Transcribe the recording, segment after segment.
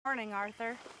Morning,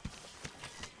 Arthur.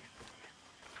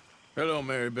 Hello,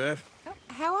 Mary-Beth. Oh,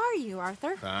 how are you,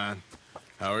 Arthur? Fine.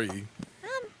 How are you?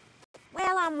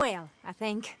 Well, I'm well, I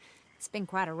think. It's been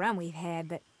quite a run we've had,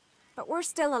 but we're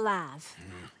still alive.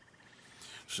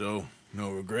 So, no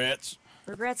regrets?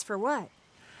 Regrets for what?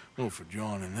 Oh, for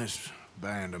joining this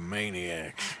band of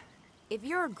maniacs. If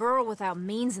you're a girl without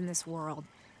means in this world,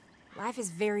 life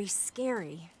is very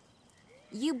scary.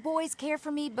 You boys cared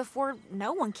for me before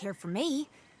no one cared for me.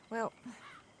 Well,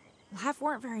 life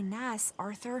weren't very nice,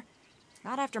 Arthur.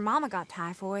 Not after Mama got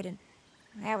typhoid, and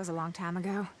that was a long time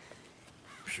ago.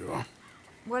 Sure.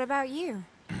 What about you?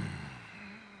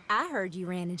 I heard you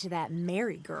ran into that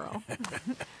Mary girl.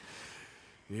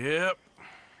 Yep.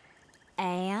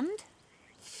 And?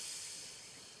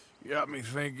 Got me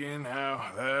thinking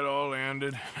how that all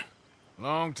ended.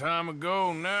 Long time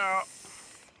ago now.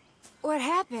 What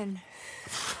happened?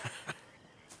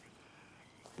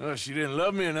 Well, she didn't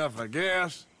love me enough, I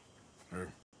guess. Or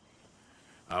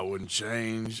I wouldn't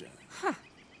change. Huh.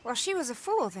 Well, she was a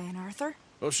fool then, Arthur.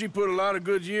 Well, she put a lot of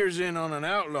good years in on an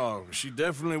outlaw. She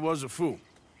definitely was a fool.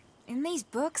 In these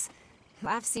books,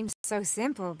 life seems so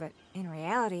simple, but in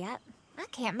reality, I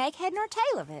can't make head nor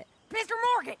tail of it. Mr.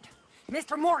 Morgan!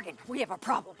 Mr. Morgan, we have a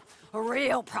problem. A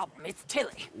real problem. It's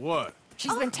Tilly. What?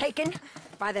 She's been taken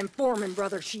by them Foreman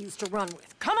Brothers she used to run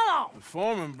with. Come along! The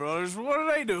Foreman Brothers? What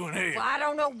are they doing here? Well, I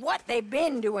don't know what they've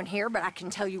been doing here, but I can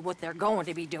tell you what they're going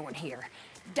to be doing here.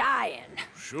 Dying.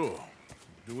 Sure.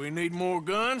 Do we need more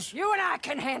guns? You and I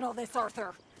can handle this,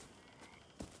 Arthur.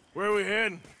 Where are we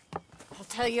heading? I'll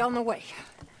tell you on the way.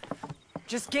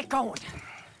 Just get going.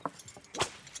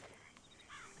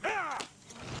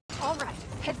 All right,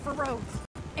 head for Rhodes.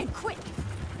 And quick!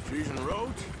 She's in the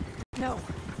roads? No,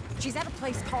 she's at a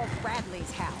place called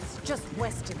Radley's house, just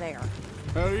west of there.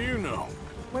 How do you know?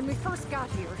 When we first got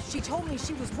here, she told me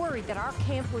she was worried that our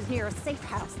camp was near a safe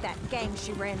house that gang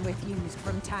she ran with used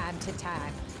from time to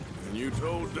time. And you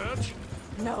told Dutch?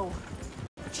 No,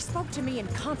 but she spoke to me in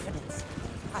confidence.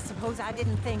 I suppose I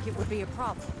didn't think it would be a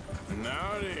problem. And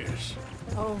now it is.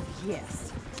 Oh, yes.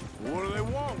 What do they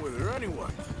want with her anyway?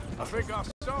 I think I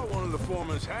saw one of the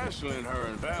Foremans hassling her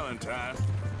and Valentine.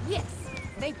 Yes,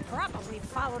 they probably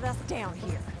followed us down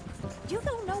here. You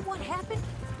don't know what happened?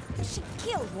 She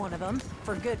killed one of them,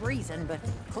 for good reason, but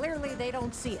clearly they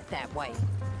don't see it that way.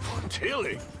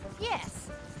 Tilly? Yes.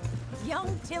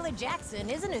 Young Tilly Jackson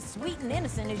isn't as sweet and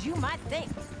innocent as you might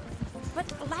think.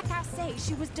 But like I say,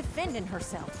 she was defending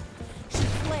herself. She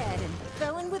fled and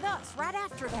fell in with us right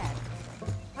after that.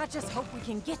 I just hope we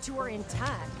can get to her in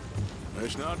time.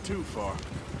 It's not too far.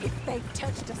 If they've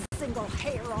touched a single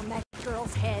hair on that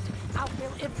girl's head, I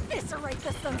will eviscerate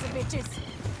the sons of bitches.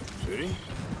 See?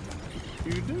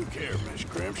 You do care, Miss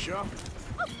Grimshaw.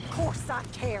 Of course I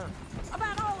care.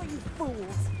 About all of you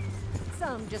fools.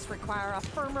 Some just require a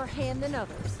firmer hand than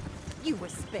others. You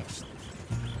especially.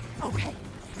 Okay,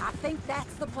 I think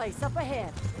that's the place up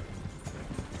ahead.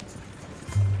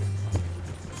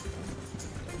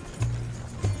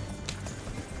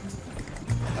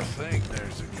 I think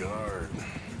there's a guard.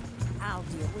 I'll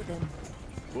deal with him.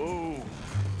 Whoa.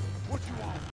 What you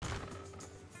want?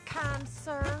 Kind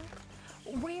sir,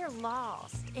 we're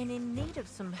lost and in need of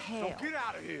some help. Get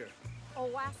out of here.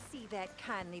 Oh, I see that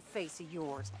kindly face of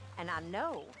yours, and I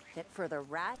know that for the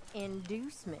right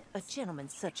inducement, a gentleman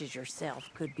such as yourself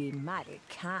could be mighty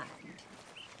kind.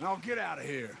 Now get out of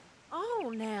here.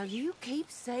 Oh, now you keep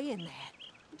saying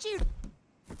that. You...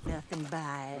 Nothing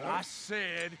by it. I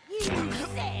said... You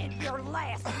said your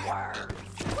last words.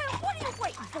 Well, what are you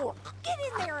waiting for? Get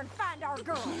in there and find our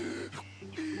girl.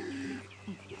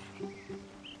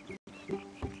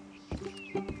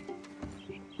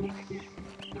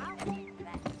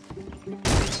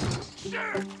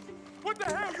 Shit! What the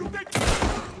hell you think?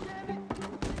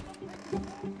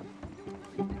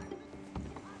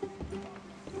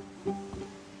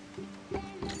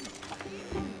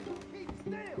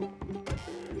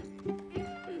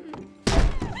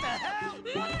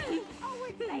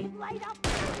 Light up.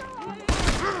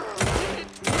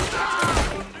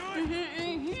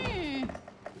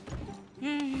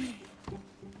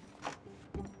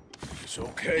 It's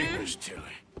okay, Miss Tilly.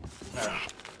 Now,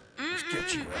 let's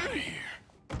get you out of here.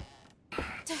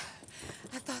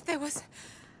 I thought there was...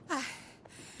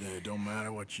 Yeah, it don't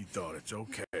matter what you thought. It's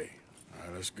okay. All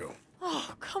right, let's go.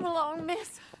 Oh, come along,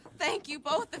 miss. Thank you,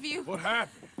 both of you. What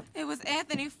happened? It was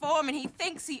Anthony Foreman. He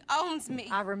thinks he owns me.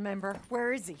 I remember.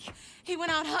 Where is he? He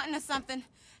went out hunting or something.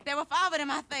 There were 5 of them,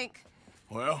 I think.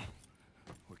 Well,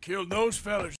 we killed those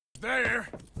fellas there.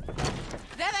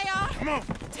 There they are. Come on.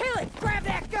 Tilly, grab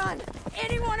that gun!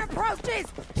 Anyone approaches,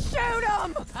 shoot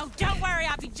them! Oh, don't worry.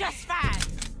 I'll be just fine.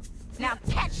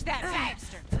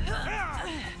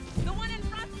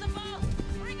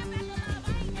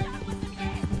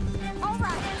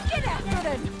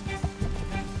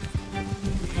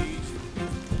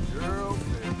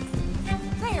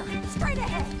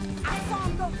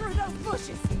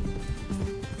 bushes!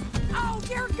 Oh,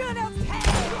 you're gonna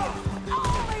pay!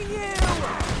 All of you!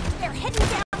 They're heading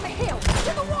down the hill,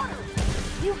 to the water!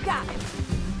 You got it!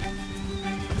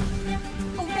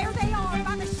 Oh, there they are,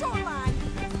 by the shoreline!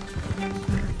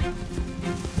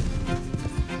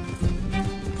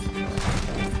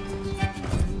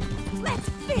 Let's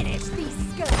finish these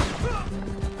scum!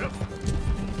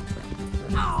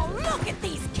 Oh, look at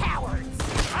these cowards!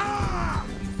 Ah!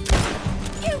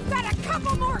 You've got a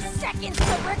couple more seconds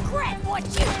to regret what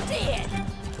you did!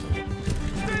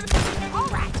 All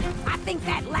right, I think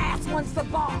that last one's the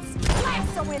boss.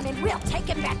 Lasso him and we'll take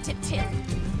him back to Tilly.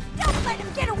 Don't let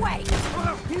him get away!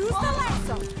 Use the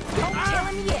lasso! Don't kill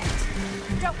him yet!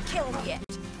 Don't kill him yet!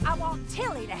 I want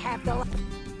Tilly to have the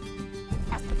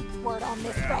last word on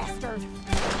this bastard!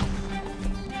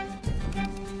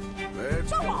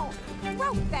 Let's Go on!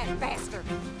 Rope that bastard!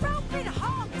 Rope and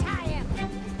hog tie him!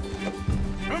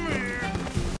 come here.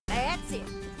 That's it.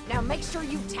 Now make sure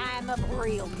you tie him up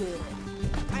real good.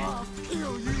 I'll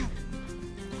kill you.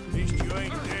 At least you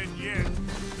ain't dead yet.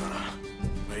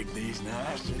 Make these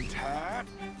nice and tight.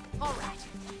 All right,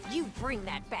 you bring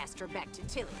that bastard back to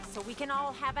Tilly so we can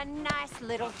all have a nice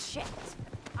little chat.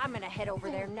 I'm gonna head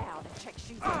over there now to check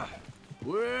she's in.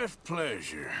 With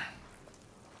pleasure.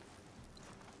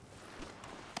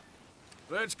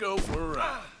 Let's go for a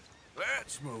ride.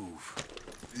 Let's move.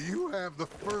 Do you have the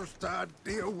first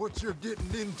idea what you're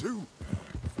getting into?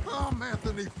 I'm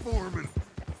Anthony Foreman.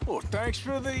 Well, thanks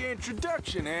for the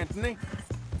introduction, Anthony.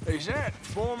 Is that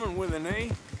Foreman with an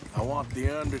E? I want the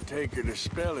Undertaker to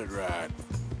spell it right.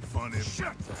 Funny.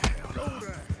 Shut the hell Go up.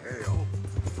 to hell,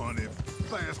 funny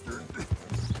bastard.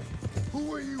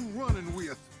 Who are you running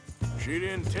with? She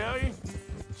didn't tell you?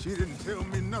 She didn't tell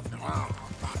me nothing.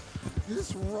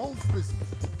 This rope is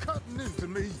cutting into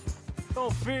me.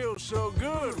 Don't feel so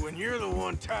good when you're the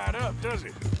one tied up, does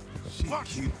it? She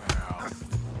Watch killed... your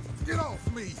Get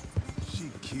off me! She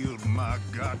killed my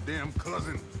goddamn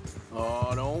cousin.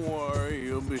 Oh, don't worry.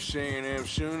 You'll be seeing him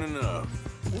soon enough.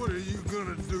 What are you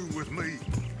gonna do with me?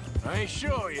 I ain't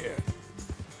sure yet.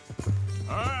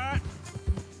 All right.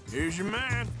 Here's your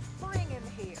man. Bring him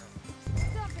here.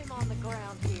 Dump him on the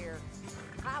ground here.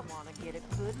 I want to get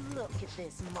a good look at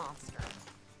this monster.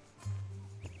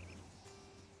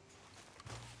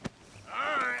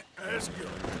 All right, let's go.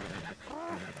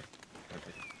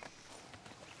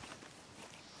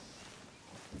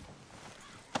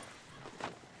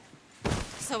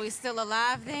 So he's still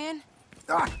alive then?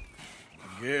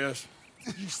 Yes.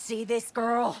 You see this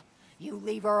girl? You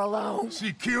leave her alone.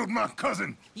 She killed my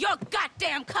cousin. Your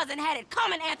goddamn cousin had it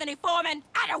coming, Anthony Foreman!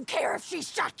 I don't care if she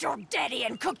shot your daddy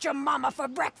and cooked your mama for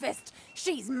breakfast.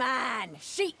 She's mine.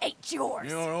 She ate yours.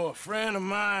 You know, a friend of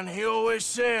mine, he always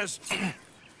says,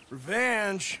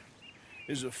 revenge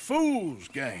is a fool's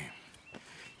game.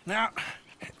 Now,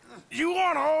 you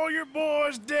want all your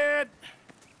boys dead?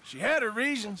 She had her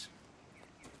reasons.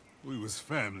 We was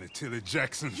family, Tilly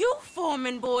Jackson. You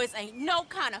Foreman boys ain't no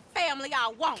kind of family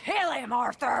I want. Kill him,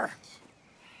 Arthur.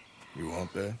 You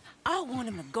want that? I want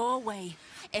him to go away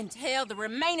and tell the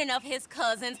remaining of his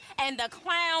cousins and the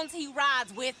clowns he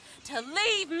rides with to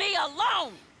leave me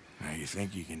alone. Now, you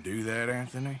think you can do that,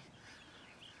 Anthony?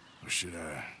 Or should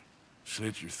I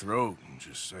slit your throat and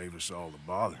just save us all the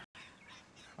bother?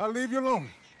 I'll leave you alone.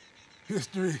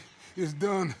 History is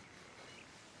done.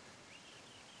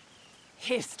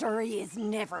 History is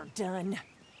never done.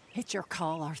 It's your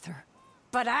call, Arthur.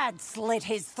 But I'd slit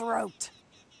his throat.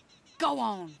 Go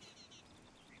on.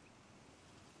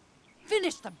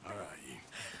 Finish them. All right, you.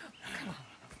 Come on.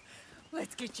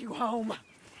 Let's get you home.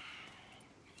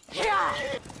 Yeah!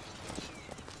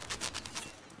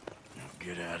 Now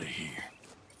get out of here.